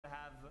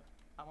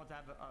to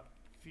have a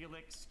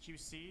Felix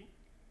QC.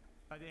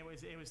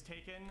 It was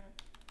taken.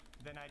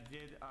 Then I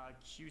did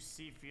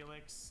QC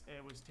Felix.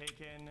 It was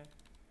taken.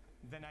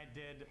 Then I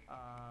did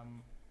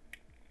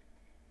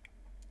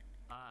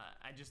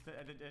I just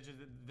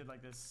did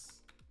like this.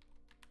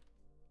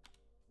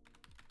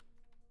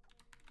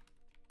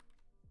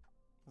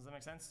 Does that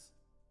make sense?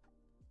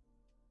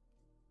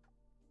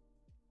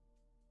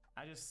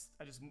 I just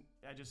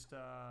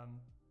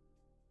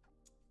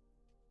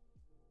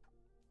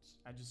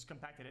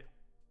compacted it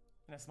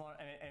in a smaller,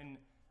 and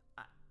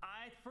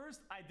I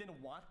first I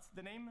didn't want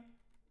the name.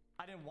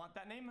 I didn't want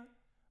that name,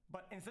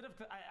 but instead of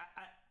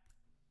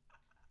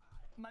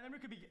my memory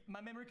could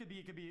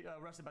be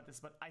rusty about this,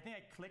 but I think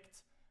I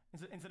clicked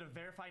instead of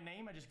verify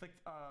name, I just clicked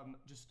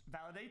just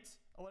validate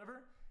or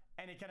whatever,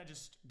 and it kind of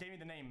just gave me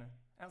the name. And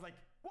I was like,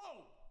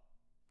 whoa,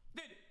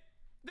 dude,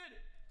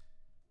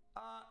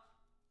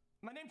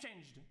 my name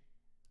changed.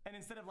 And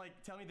instead of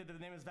like telling me that the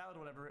name is valid or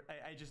whatever,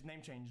 I just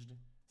name changed. So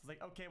it's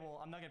like, okay,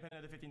 well, I'm not gonna pay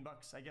another $15.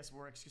 I guess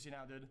we're xQc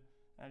now, dude.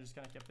 And I just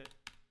kind of kept it.